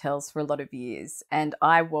in hotels for a lot of years, and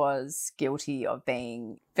I was guilty of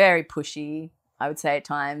being very pushy, I would say at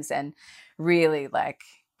times, and really like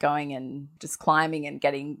going and just climbing and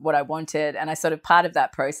getting what I wanted. And I sort of, part of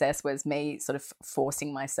that process was me sort of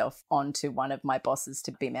forcing myself onto one of my bosses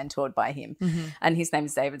to be mentored by him. And his name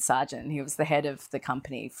is David Sargent. He was the head of the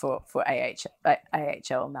company for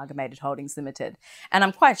AHL, Amalgamated Holdings Limited. And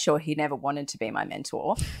I'm quite sure he never wanted to be my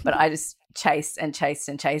mentor, but I just chased and chased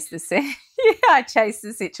and chased I chased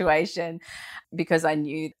the situation because I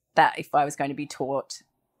knew that if I was going to be taught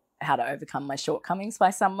how to overcome my shortcomings by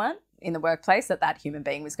someone in the workplace, that human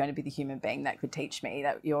being was going to be the human being that could teach me.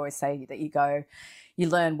 That you always say that you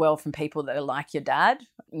learn well from people that are like your dad.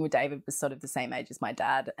 Well, David was sort of the same age as my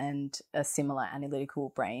dad and a similar analytical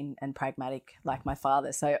brain and pragmatic like my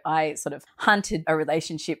father. So I sort of hunted a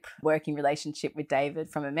working relationship with David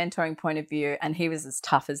from a mentoring point of view, and he was as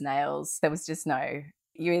tough as nails. There was just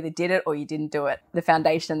you either did it or you didn't do it. The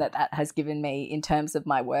foundation that has given me in terms of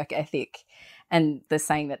my work ethic, and the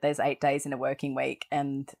saying that there's 8 days in a working week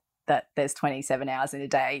and that there's 27 hours in a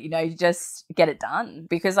day, you just get it done,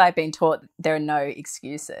 because I've been taught there are no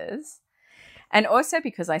excuses. And also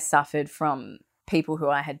because I suffered from people who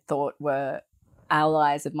I had thought were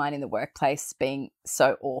allies of mine in the workplace being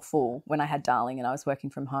so awful when I had Darling and I was working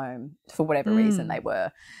from home for whatever reason they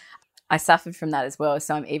were. I suffered from that as well.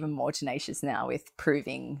 So I'm even more tenacious now with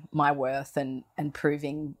proving my worth and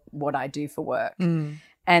proving what I do for work.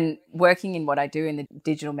 And working in what I do in the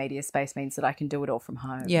digital media space means that I can do it all from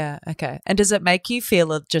home. Yeah, okay. And does it make you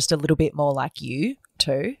feel just a little bit more like you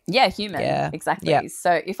too? Yeah, human. Yeah. Exactly. Yeah.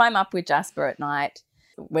 So if I'm up with Jasper at night,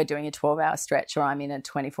 we're doing a 12-hour stretch, or I'm in a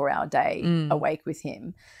 24-hour day awake with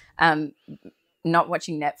him, not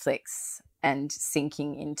watching Netflix and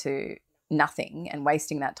sinking into nothing and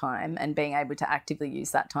wasting that time, and being able to actively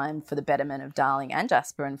use that time for the betterment of Darling and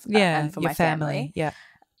Jasper and for my family. Yeah.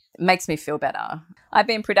 Makes me feel better. I've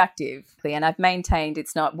been productive, and I've maintained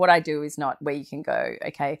it's not, what I do is not where you can go,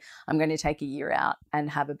 okay, I'm going to take a year out and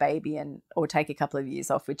have a baby or take a couple of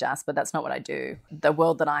years off with Jasper. That's not what I do. The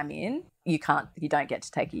world that I'm in, you don't get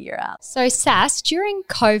to take a year out. So Sass, during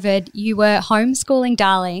COVID, you were homeschooling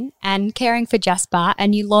Darling and caring for Jasper,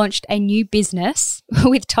 and you launched a new business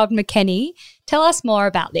with Todd McKenney. Tell us more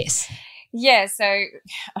about this. Yeah, so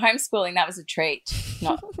homeschooling, that was a treat.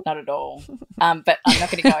 Not at all. But I'm not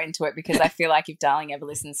going to go into it because I feel like if Darling ever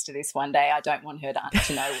listens to this one day, I don't want her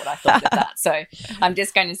to know what I thought of that. So I'm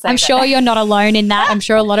just going to say I'm sure you're not alone in that. I'm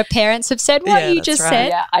sure a lot of parents have said what you just said.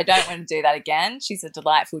 Yeah, I don't want to do that again. She's a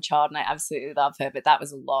delightful child and I absolutely love her, but that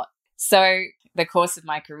was a lot. So the course of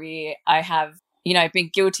my career, I have,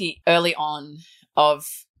 been guilty early on of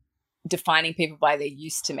defining people by their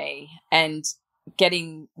use to me and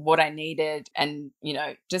getting what I needed and,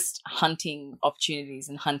 just hunting opportunities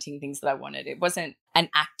and hunting things that I wanted. It wasn't an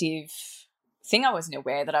active thing. I wasn't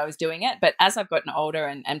aware that I was doing it. But as I've gotten older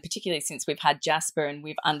and particularly since we've had Jasper and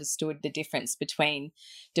we've understood the difference between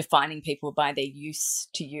defining people by their use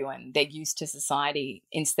to you and their use to society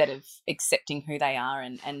instead of accepting who they are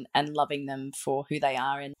and loving them for who they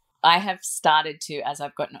are. And I have started to, as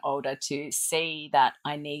I've gotten older, to see that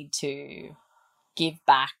I need to give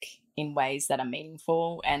back in ways that are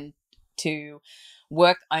meaningful and to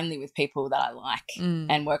work only with people that I like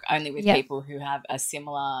and work only with people who have a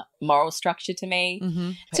similar moral structure to me.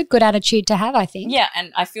 It's a good attitude to have, I think. Yeah,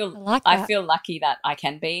 and I feel lucky that I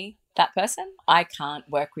can be that person. I can't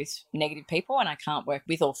work with negative people and I can't work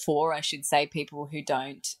with or for, I should say, people who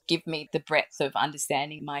don't give me the breadth of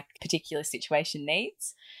understanding my particular situation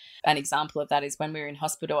needs. An example of that is when we were in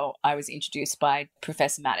hospital, I was introduced by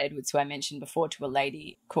Professor Matt Edwards, who I mentioned before, to a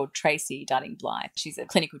lady called Tracy Dudding-Blythe. She's a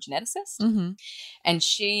clinical geneticist and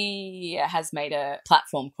she has made a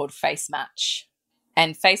platform called FaceMatch.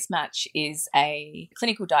 And FaceMatch is a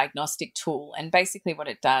clinical diagnostic tool. And basically what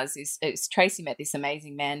it does is Tracy met this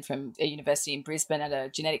amazing man from a university in Brisbane at a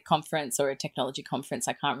genetic conference or a technology conference,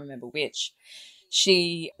 I can't remember which.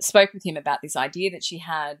 She spoke with him about this idea that she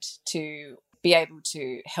had to be able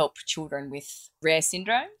to help children with rare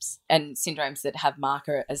syndromes and syndromes that have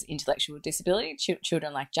marker as intellectual disability,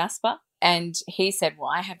 children like Jasper. And he said, well,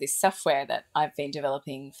 I have this software that I've been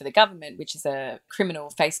developing for the government, which is a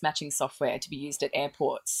criminal face matching software to be used at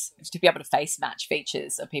airports to be able to face match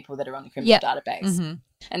features of people that are on the criminal database. Mm-hmm.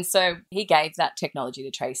 And so he gave that technology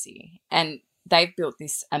to Tracy, and they've built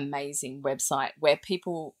this amazing website where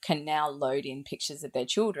people can now load in pictures of their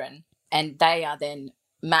children, and they are then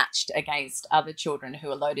matched against other children who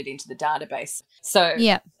are loaded into the database. So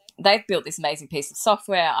they've built this amazing piece of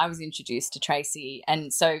software. I was introduced to Tracy,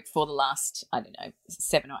 and so for the last,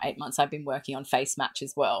 7 or 8 months, I've been working on Face Match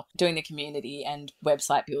as well. Doing the community and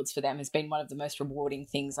website builds for them has been one of the most rewarding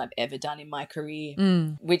things I've ever done in my career,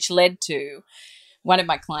 which led to one of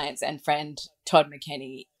my clients and friend, Todd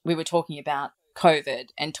McKenney. We were talking about COVID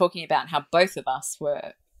and talking about how both of us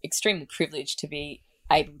were extremely privileged to be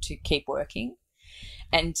able to keep working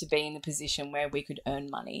and to be in the position where we could earn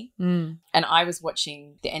money. And I was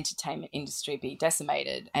watching the entertainment industry be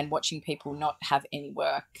decimated and watching people not have any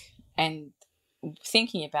work and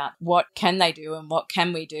thinking about what can they do and what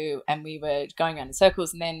can we do. And we were going around in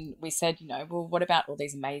circles, and then we said, well, what about all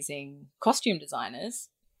these amazing costume designers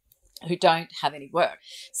who don't have any work?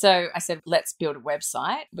 So I said, let's build a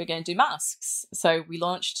website. We're going to do masks. So we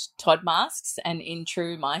launched Todd Masks, and in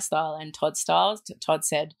true my style and Todd styles, Todd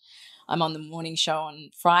said, I'm on the morning show on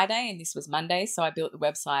Friday, and this was Monday, so I built the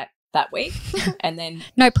website that week. And then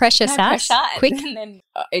no pressure, Sass. Quick. And then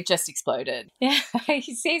it just exploded. Yeah,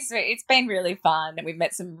 it's been really fun, and we've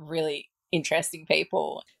met some really interesting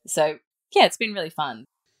people. So yeah, it's been really fun.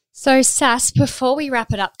 So Sass, before we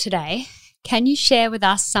wrap it up today, can you share with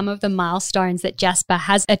us some of the milestones that Jasper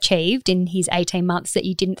has achieved in his 18 months that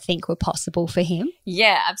you didn't think were possible for him?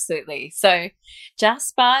 Yeah, absolutely. So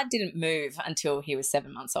Jasper didn't move until he was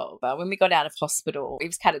 7 months old. But when we got out of hospital, he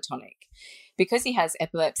was catatonic. Because he has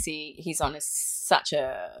epilepsy, he's on such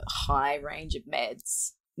a high range of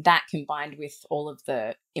meds. That, combined with all of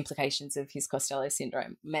the implications of his Costello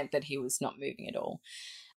syndrome, meant that he was not moving at all.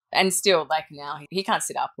 And still, like now, he can't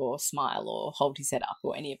sit up or smile or hold his head up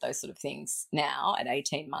or any of those sort of things now at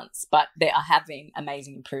 18 months. But there have been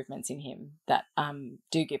amazing improvements in him that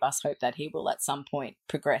do give us hope that he will at some point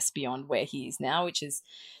progress beyond where he is now, which is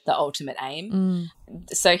the ultimate aim.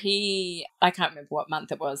 So I can't remember what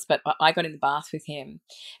month it was, but I got in the bath with him,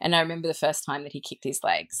 and I remember the first time that he kicked his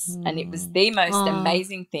legs. And it was the most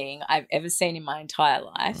amazing thing I've ever seen in my entire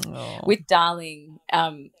life. With Darling,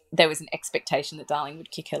 there was an expectation that Darling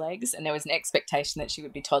would kick her legs, and there was an expectation that she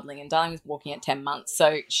would be toddling, and Darling was walking at 10 months.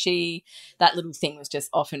 So that little thing was just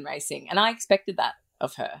off and racing, and I expected that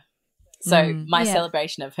of her. So my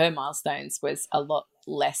celebration of her milestones was a lot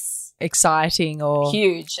less exciting or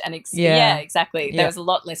huge. And exactly. There was a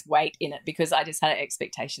lot less weight in it because I just had an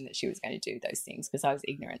expectation that she was going to do those things because I was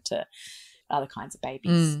ignorant to other kinds of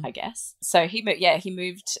babies, I guess. So he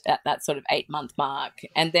moved at that sort of 8-month mark,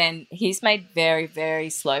 and then he's made very, very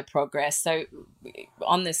slow progress. So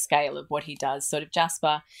on the scale of what he does, sort of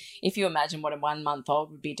Jasper, if you imagine what a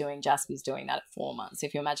 1-month-old would be doing, Jasper's doing that at 4 months.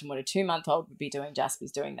 If you imagine what a 2-month-old would be doing,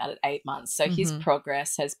 Jasper's doing that at 8 months. So his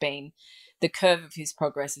progress has been, the curve of his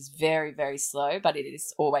progress is very, very slow, but it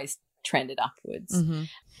is always trended upwards.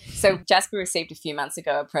 So Jasper received a few months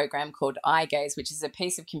ago a program called Eye Gaze, which is a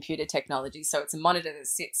piece of computer technology. So it's a monitor that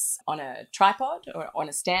sits on a tripod or on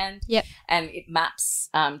a stand, and it maps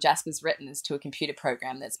Jasper's retinas to a computer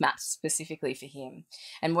program that's mapped specifically for him.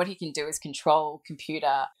 And what he can do is control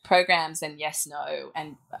computer programs and yes, no,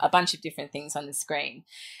 and a bunch of different things on the screen.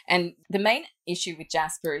 And the main issue with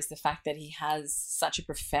Jasper is the fact that he has such a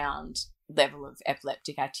profound level of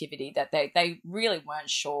epileptic activity that they really weren't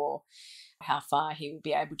sure how far he would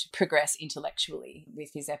be able to progress intellectually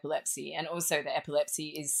with his epilepsy. And also the epilepsy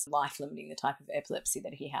is life-limiting, the type of epilepsy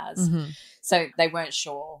that he has. So they weren't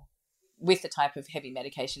sure with the type of heavy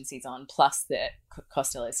medications he's on, plus the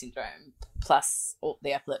Costello syndrome, plus all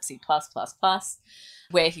the epilepsy, plus,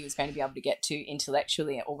 where he was going to be able to get to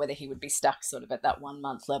intellectually, or whether he would be stuck sort of at that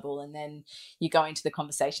 1-month level. And then you go into the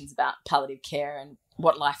conversations about palliative care and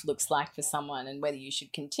what life looks like for someone and whether you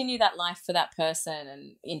should continue that life for that person,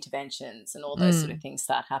 and interventions and all those sort of things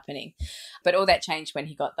start happening. But all that changed when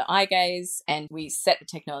he got the Eye Gaze, and we set the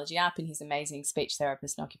technology up, and his amazing speech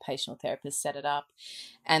therapist and occupational therapist set it up.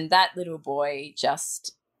 And that little boy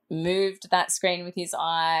just moved that screen with his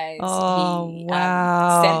eyes. He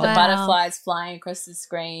sent the butterflies flying across the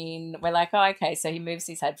screen. We're like, oh, okay. So he moves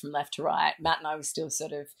his head from left to right. Matt and I were still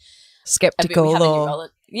sort of skeptical.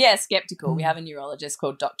 Skeptical. We have a neurologist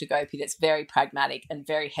called Dr. Gopi that's very pragmatic and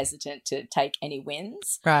very hesitant to take any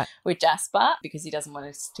wins with Jasper because he doesn't want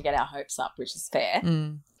us to get our hopes up, which is fair.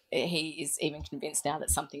 He is even convinced now that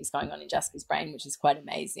something's going on in Jasper's brain, which is quite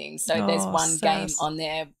amazing. So there's one game on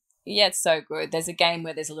there Yeah, it's so good. There's a game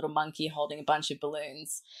where there's a little monkey holding a bunch of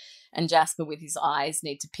balloons, and Jasper with his eyes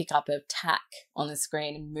need to pick up a tack on the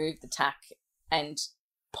screen and move the tack and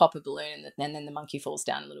pop a balloon, and then the monkey falls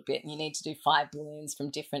down a little bit, and you need to do 5 balloons from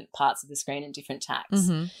different parts of the screen and different tacks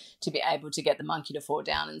to be able to get the monkey to fall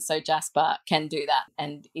down. And so Jasper can do that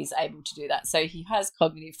and is able to do that. So he has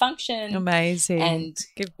cognitive function. Amazing. And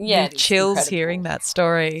yeah, chills hearing that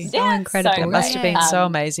story. So incredible. It must have been so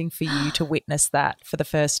amazing for you to witness that for the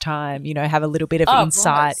first time, you know, have a little bit of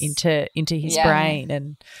insight into his brain.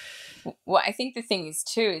 And well, I think the thing is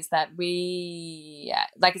too is that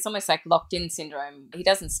it's almost like locked-in syndrome. He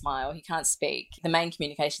doesn't smile. He can't speak. The main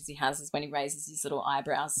communications he has is when he raises his little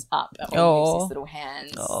eyebrows up or moves his little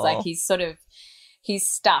hands. Like he's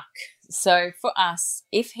stuck. So for us,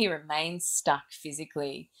 if he remains stuck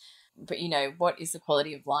physically, but, you know, what is the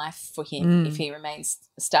quality of life for him if he remains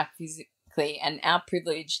stuck physically? And our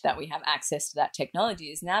privilege that we have access to that technology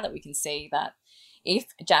is now that we can see that if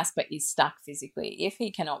Jasper is stuck physically, if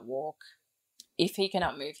he cannot walk, if he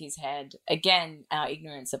cannot move his head, again, our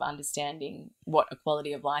ignorance of understanding what a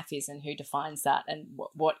quality of life is and who defines that and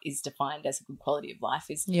what is defined as a good quality of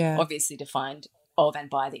life is obviously defined of and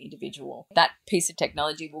by the individual. That piece of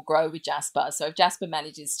technology will grow with Jasper. So if Jasper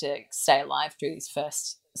manages to stay alive through his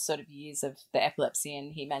first sort of years of the epilepsy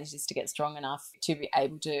and he manages to get strong enough to be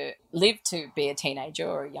able to live to be a teenager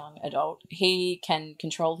or a young adult, he can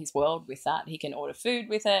control his world with that. He can order food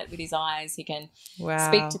with it, with his eyes. He can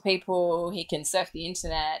speak to people. He can surf the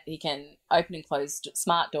internet. He can open and close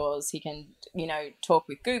smart doors. He can, you know, talk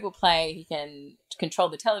with Google Play. He can control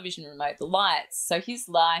the television remote, the lights. So his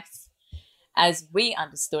life, as we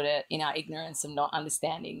understood it in our ignorance of not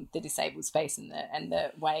understanding the disabled space and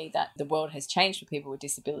the way that the world has changed for people with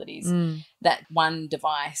disabilities, that one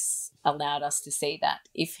device allowed us to see that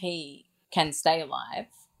if he can stay alive,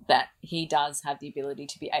 that he does have the ability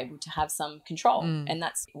to be able to have some control. And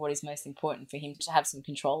that's what is most important for him, to have some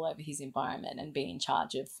control over his environment and be in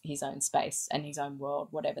charge of his own space and his own world,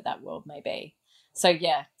 whatever that world may be. So,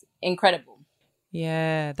 yeah, incredible.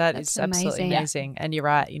 Yeah, that's absolutely amazing. And you're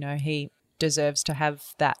right, you know, he deserves to have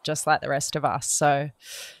that just like the rest of us. So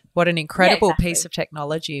what an incredible piece of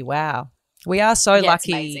technology. Wow. We are so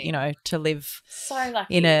lucky, you know, to live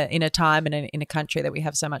in a time and in a country that we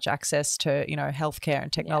have so much access to, you know, healthcare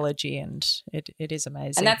and technology, and it is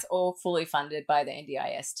amazing. And that's all fully funded by the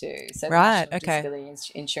NDIS too. So the National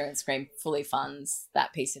Disability Insurance Scheme fully funds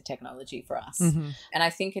that piece of technology for us. And I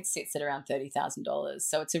think it sits at around $30,000.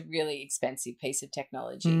 So it's a really expensive piece of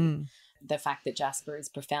technology. The fact that Jasper is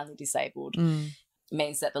profoundly disabled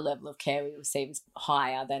means that the level of care we receive is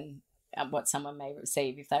higher than what someone may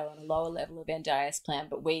receive if they were on a lower level of NDIS plan.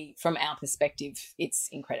 But from our perspective, it's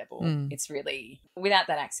incredible. It's really, without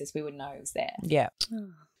that access, we wouldn't know it was there. Yeah.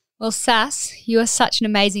 Well, Sass, you are such an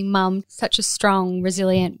amazing mum, such a strong,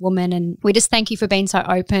 resilient woman, and we just thank you for being so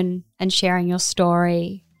open and sharing your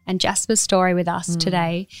story and Jasper's story with us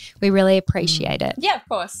today. We really appreciate it. Yeah, of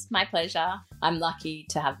course. My pleasure. I'm lucky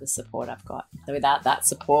to have the support I've got. Without that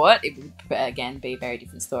support, it would, again, be a very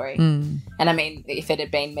different story. And I mean, if it had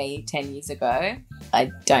been me 10 years ago,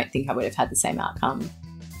 I don't think I would have had the same outcome.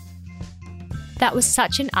 That was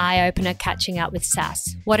such an eye-opener catching up with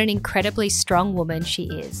Sass. What an incredibly strong woman she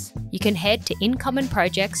is. You can head to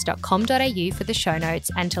incommonprojects.com.au for the show notes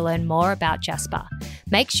and to learn more about Jasper.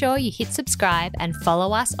 Make sure you hit subscribe and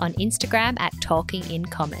follow us on Instagram at Talking in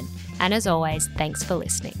Common. And as always, thanks for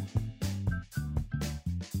listening.